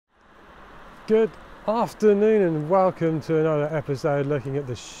Good afternoon and welcome to another episode looking at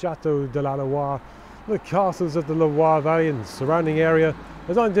the Chateaux de la Loire, the castles of the Loire Valley and the surrounding area.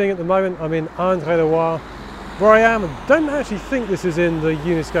 As I'm doing at the moment, I'm in Indre-et-Loire, where I am. I don't actually think this is in the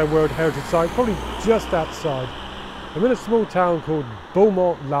UNESCO World Heritage Site, probably just outside. I'm in a small town called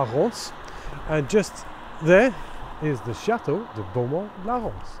Beaumont-la-Rance, and just there is the Chateau de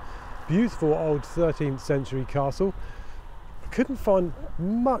Beaumont-la-Rance. Beautiful old 13th century castle. Couldn't find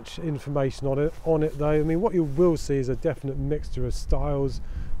much information on it though. I mean, what you will see is a definite mixture of styles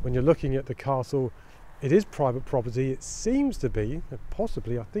when you're looking at the castle. It is private property. It seems to be,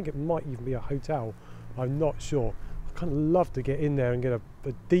 possibly, I think it might even be a hotel. I'm not sure. I kind of love to get in there and get a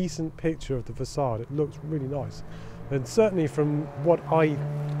decent picture of the facade. It looks really nice. And certainly from what I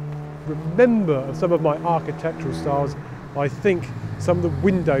remember of some of my architectural styles, I think some of the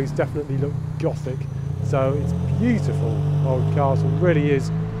windows definitely look Gothic. So it's beautiful old castle, really is.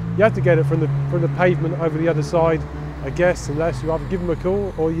 You have to get it from the pavement over the other side, I guess, unless you either give them a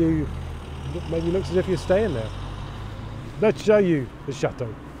call or you maybe looks as if you're staying there. Let's show you the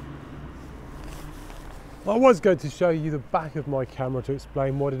chateau. I was going to show you the back of my camera to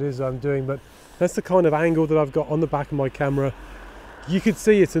explain what it is I'm doing, but that's the kind of angle that I've got on the back of my camera. You could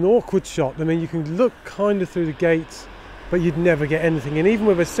see it's an awkward shot. I mean, you can look kind of through the gate, but you'd never get anything. And even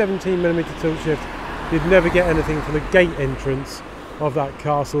with a 17mm tilt shift, you'd never get anything from the gate entrance of that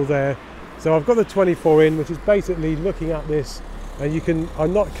castle there. So I've got the 24 in, which is basically looking at this, and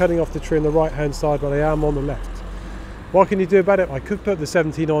I'm not cutting off the tree on the right hand side, but I am on the left. What can you do about it? I could put the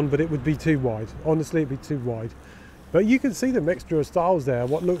 17 on, but it would be too wide. Honestly, it'd be too wide. But you can see the mixture of styles there,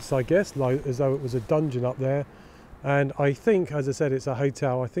 what looks, I guess, like as though it was a dungeon up there. And I think, as I said, it's a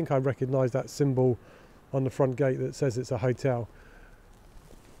hotel. I think I recognise that symbol on the front gate that says it's a hotel.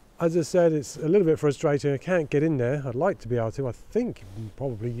 As I said, it's a little bit frustrating. I can't get in there. I'd like to be able to. I think you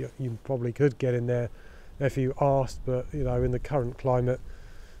probably could get in there if you asked, but you know, in the current climate,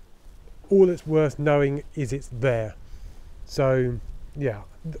 all it's worth knowing is it's there. So yeah,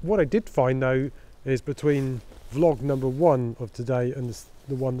 what I did find though is between vlog number 1 of today and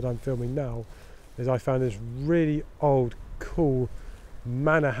the one that I'm filming now, is I found this really old, cool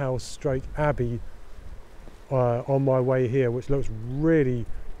manor house stroke abbey on my way here, which looks really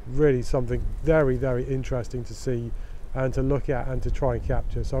something very, very interesting to see and to look at and to try and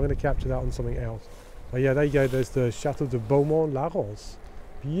capture. So I'm going to capture that on something else. But yeah, there you go, there's the Chateau de Beaumont-la-Rance.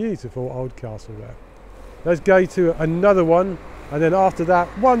 Beautiful old castle there. Let's go to another one, and then after that,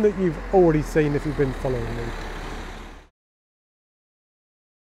 one that you've already seen if you've been following me.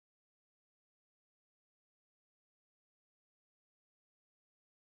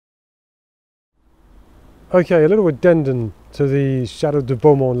 Okay, a little addendum to the Chateau de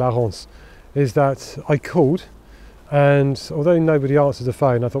Beaumont-la-Rance is that I called, and although nobody answered the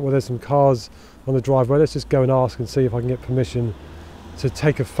phone, I thought, well, there's some cars on the driveway, let's just go and ask and see if I can get permission to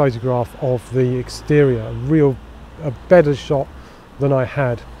take a photograph of the exterior, a better shot than I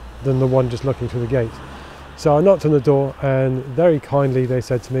had than the one just looking through the gate. So I knocked on the door, and very kindly they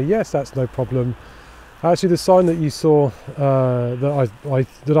said to me, yes, that's no problem. Actually, the sign that you saw, that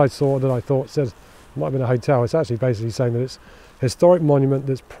I thought said, might have been a hotel. It's actually basically saying that it's a historic monument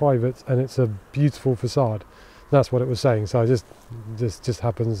that's private and it's a beautiful facade. That's what it was saying. So this just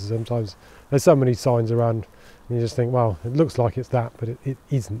happens sometimes. There's so many signs around and you just think, well, it looks like it's that, but it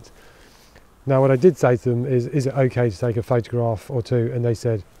isn't. Now what I did say to them is it okay to take a photograph or two? And they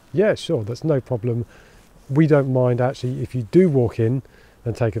said, yeah, sure, that's no problem. We don't mind actually if you do walk in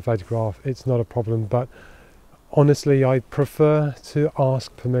and take a photograph, it's not a problem. But honestly, I prefer to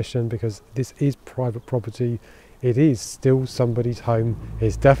ask permission because this is private property. It is still somebody's home.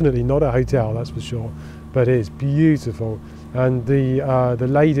 It's definitely not a hotel, that's for sure, but it is beautiful. And the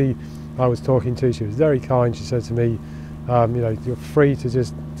lady I was talking to, she was very kind. She said to me, you know, you're free to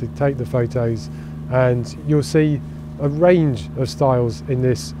take the photos, and you'll see a range of styles in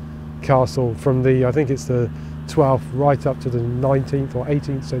this castle from I think it's the 12th right up to the 19th or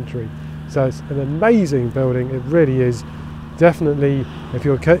 18th century. So it's an amazing building, it really is. Definitely, if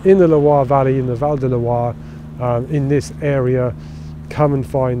you're in the Loire Valley, in the Val de Loire, in this area, come and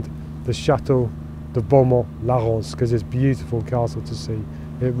find the Chateau de Beaumont-la-Rance, because it's a beautiful castle to see.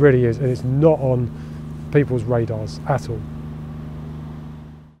 It really is, and it's not on people's radars at all.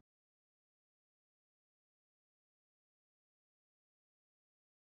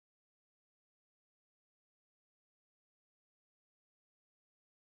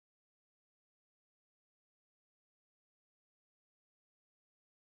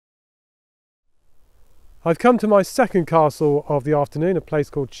 I've come to my second castle of the afternoon, a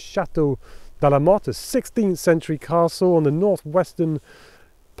place called Châteaux de la Motte, a 16th century castle on the northwestern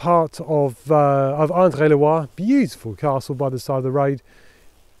part of Indre-et-Loire. Beautiful castle by the side of the road,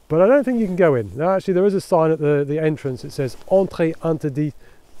 but I don't think you can go in. Now, actually, there is a sign at the entrance that says "Entrée interdite."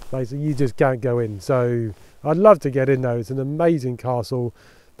 Basically, you just can't go in. So I'd love to get in though. It's an amazing castle,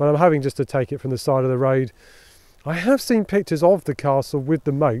 but I'm having just to take it from the side of the road. I have seen pictures of the castle with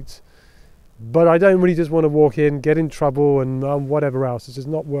the moat, but I don't really just want to walk in, get in trouble and whatever else. It's just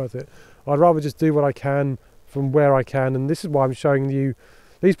not worth it. I'd rather just do what I can from where I can, and this is why I'm showing you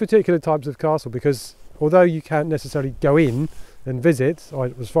these particular types of castle, because although you can't necessarily go in and visit,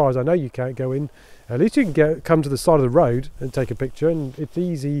 as far as I know you can't go in, at least you can come to the side of the road and take a picture, and it's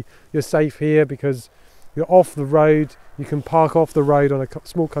easy. You're safe here because you're off the road. You can park off the road on a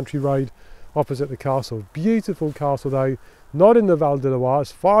small country road opposite the castle. Beautiful castle though, not in the Val de Loire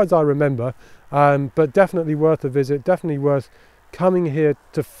as far as I remember, but definitely worth a visit, definitely worth coming here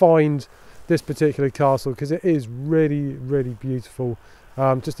to find this particular castle, because it is really, really beautiful.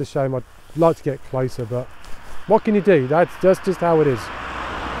 Just a shame, I'd like to get closer, but what can you do? That's just how it is.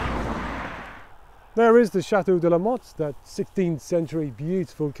 There is the Châteaux de la Motte, that 16th century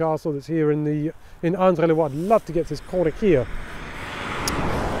beautiful castle that's here in Indre-et-Loire. I'd love to get to this corner here,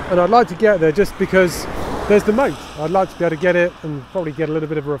 and I'd like to get there just because there's the moat. I'd like to be able to get it and probably get a little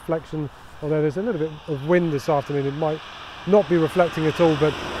bit of a reflection, although there's a little bit of wind this afternoon. It might not be reflecting at all,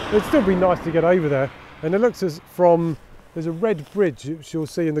 but it'd still be nice to get over there. And it looks as there's a red bridge which you'll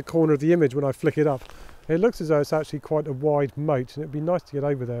see in the corner of the image when I flick it up. It looks as though it's actually quite a wide moat, and it'd be nice to get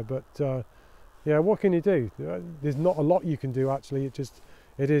over there, but yeah, what can you do? There's not a lot you can do actually.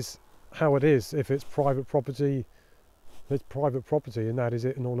 It is how it is. If it's private property, it's private property, and that is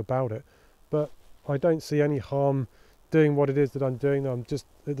it and all about it. But I don't see any harm doing what it is that I'm doing. I'm just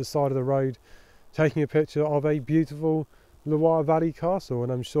at the side of the road taking a picture of a beautiful Loire Valley castle,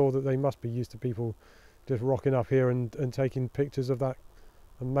 and I'm sure that they must be used to people just rocking up here and taking pictures of that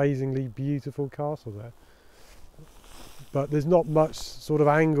amazingly beautiful castle there. But there's not much sort of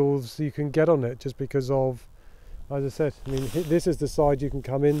angles you can get on it, just because of, as I said, I mean, this is the side you can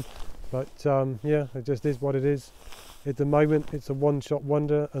come in, but yeah, it just is what it is. At the moment, it's a one-shot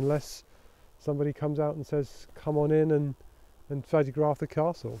wonder, unless somebody comes out and says, come on in and photograph the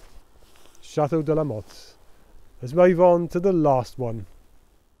castle. Châteaux de la Motte. Let's move on to the last one.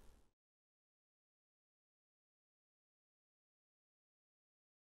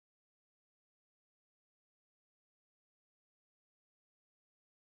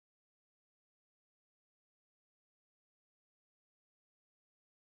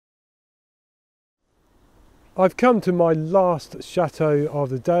 I've come to my last chateau of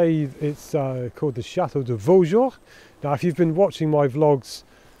the day. It's called the Châteaux de Beaujour. Now, if you've been watching my vlogs,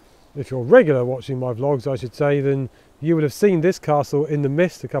 if you're regular watching my vlogs I should say, then you would have seen this castle in the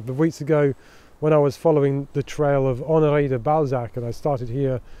mist a couple of weeks ago when I was following the trail of Honoré de Balzac, and I started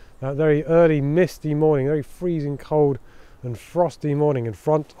here that very early misty morning, very freezing cold and frosty morning in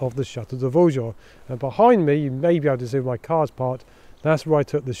front of the Châteaux de Beaujour. And behind me, you may be able to see my car's parked, that's where I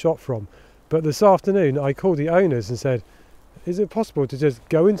took the shot from. But this afternoon I called the owners and said, is it possible to just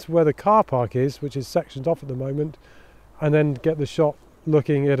go into where the car park is, which is sectioned off at the moment, and then get the shot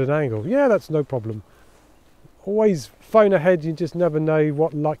looking at an angle? Yeah, that's no problem. Always phone ahead, you just never know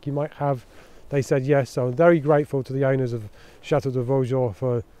what luck you might have. They said yes, so I'm very grateful to the owners of Châteaux de Beaujour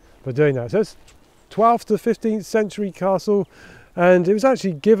for doing that. So it's 12th to 15th century castle, and it was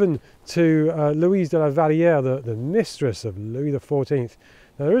actually given to Louise de la Vallière, the mistress of Louis XIV.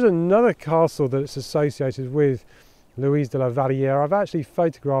 Now, there is another castle that it's associated with Louise de la Vallière. I've actually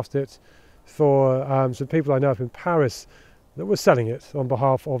photographed it for some people I know up in Paris that were selling it on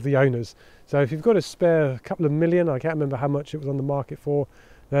behalf of the owners. So if you've got a spare couple of million, I can't remember how much it was on the market for,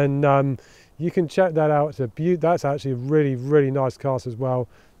 then you can check that out. That's actually a really, really nice castle as well.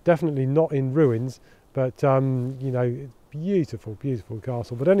 Definitely not in ruins, but you know, beautiful, beautiful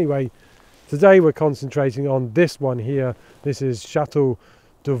castle. But anyway, today we're concentrating on this one here. This is Châteaux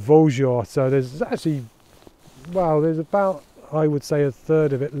de Beaujour. So there's actually, well, there's about, I would say, a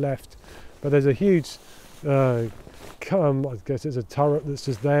third of it left, but there's a huge I guess it's a turret that's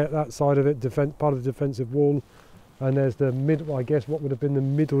just there at that side of it, part of the defensive wall, and there's the I guess what would have been the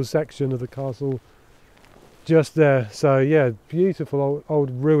middle section of the castle just there. So yeah, beautiful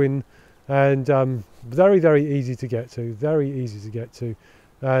old ruin, and very, very easy to get to,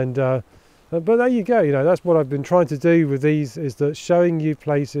 and but there you go. You know, that's what I've been trying to do with these, is that showing you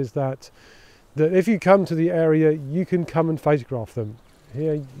places that if you come to the area, you can come and photograph them.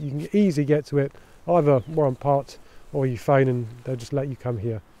 Here you can easily get to it, either where I'm parked, or you phone and they'll just let you come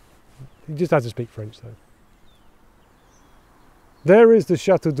here. You just have to speak French though. There is the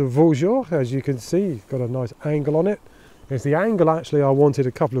Châteaux de Beaujour, as you can see. It's got a nice angle on it. It's the angle actually I wanted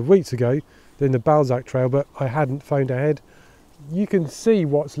a couple of weeks ago in the Balzac trail, but I hadn't phoned ahead. You can see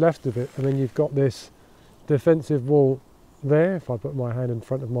what's left of it, and then you've got this defensive wall there. If I put my hand in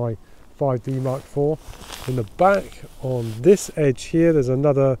front of my 5D Mark IV, in the back on this edge here there's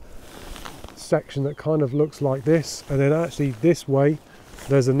another section that kind of looks like this, and then actually this way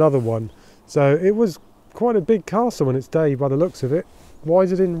there's another one. So it was quite a big castle in its day by the looks of it. Why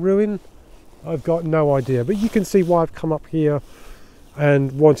is it in ruin? I've got no idea, but you can see why I've come up here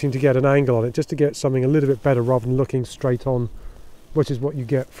and wanting to get an angle on it, just to get something a little bit better rather than looking straight on, which is what you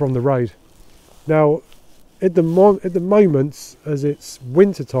get from the road. Now at the moment, as it's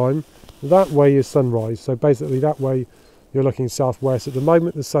winter time, that way is sunrise, so basically that way you're looking southwest. At the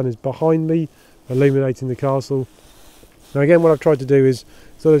moment the sun is behind me, illuminating the castle. Now again, what I've tried to do is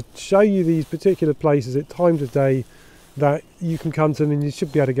sort of show you these particular places at times of day that you can come to them, and you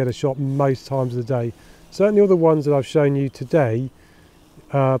should be able to get a shot most times of the day. Certainly all the ones that I've shown you today,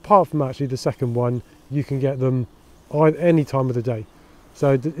 apart from actually the second one, you can get them any time of the day.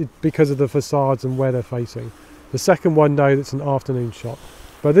 So because of the facades and where they're facing. The second one, no, that's an afternoon shot.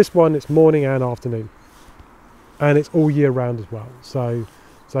 But this one, it's morning and afternoon. And it's all year round as well. So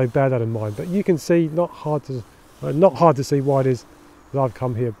bear that in mind. But you can see, not hard to see why it is that I've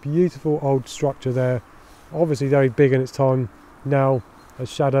come here. Beautiful old structure there. Obviously very big in its time, now a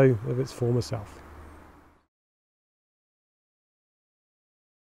shadow of its former self.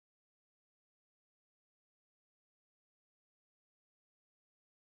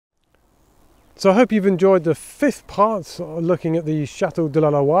 So I hope you've enjoyed the 5th part looking at the Chateaux de la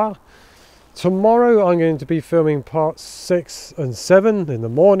Loire. Tomorrow I'm going to be filming parts 6 and 7 in the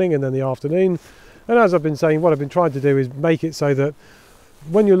morning and then the afternoon. And as I've been saying, what I've been trying to do is make it so that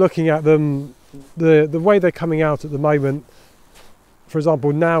when you're looking at them, the way they're coming out at the moment, for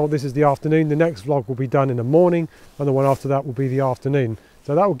example, now this is the afternoon, the next vlog will be done in the morning, and the one after that will be the afternoon.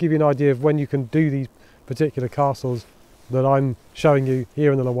 So that will give you an idea of when you can do these particular castles that I'm showing you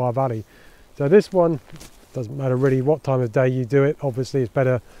here in the Loire Valley. So this one, doesn't matter really what time of day you do it. Obviously it's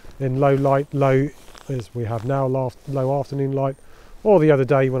better in low light, low as we have now, low afternoon light, or the other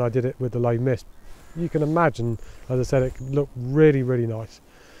day when I did it with the low mist. You can imagine, as I said, it can look really, really nice.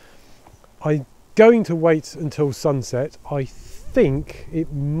 I'm going to wait until sunset. I think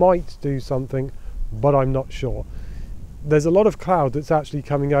it might do something, but I'm not sure. There's a lot of cloud that's actually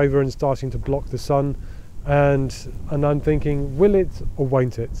coming over and starting to block the sun, and I'm thinking, will it or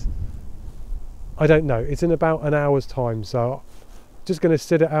won't it? I don't know. It's in about an hour's time, so just going to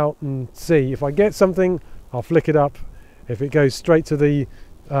sit it out and see. If I get something, I'll flick it up. If it goes straight to the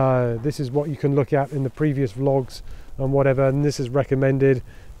this is what you can look at in the previous vlogs and whatever, and this is recommended,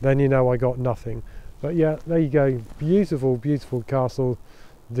 then you know I got nothing. But yeah, there you go. Beautiful, beautiful castle.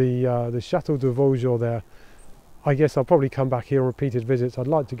 The Chateau de Vosges there. I guess I'll probably come back here on repeated visits. I'd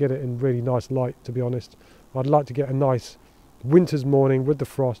like to get it in really nice light, to be honest. I'd like to get a nice winter's morning with the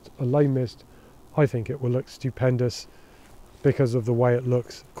frost, a low mist. I think it will look stupendous because of the way it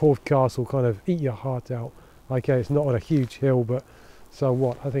looks. Corfe Castle kind of eat your heart out. Okay, it's not on a huge hill, but so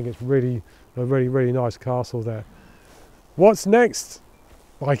what? I think it's really a really nice castle there. What's next?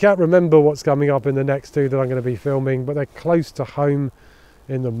 I can't remember what's coming up in the next 2 that I'm going to be filming, but they're close to home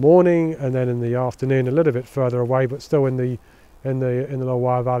in the morning and then in the afternoon, a little bit further away, but still in the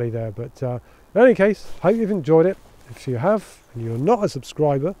Loire Valley there. But in any case, hope you've enjoyed it. If you have and you're not a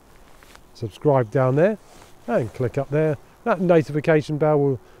subscriber, subscribe down there and click up there. That notification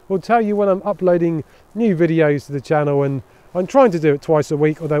bell will tell you when I'm uploading new videos to the channel, and I'm trying to do it twice a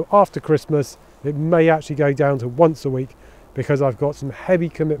week, although after Christmas it may actually go down to once a week because I've got some heavy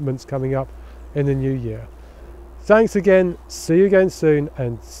commitments coming up in the new year. Thanks again, see you again soon,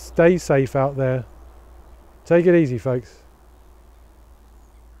 and stay safe out there. Take it easy, folks.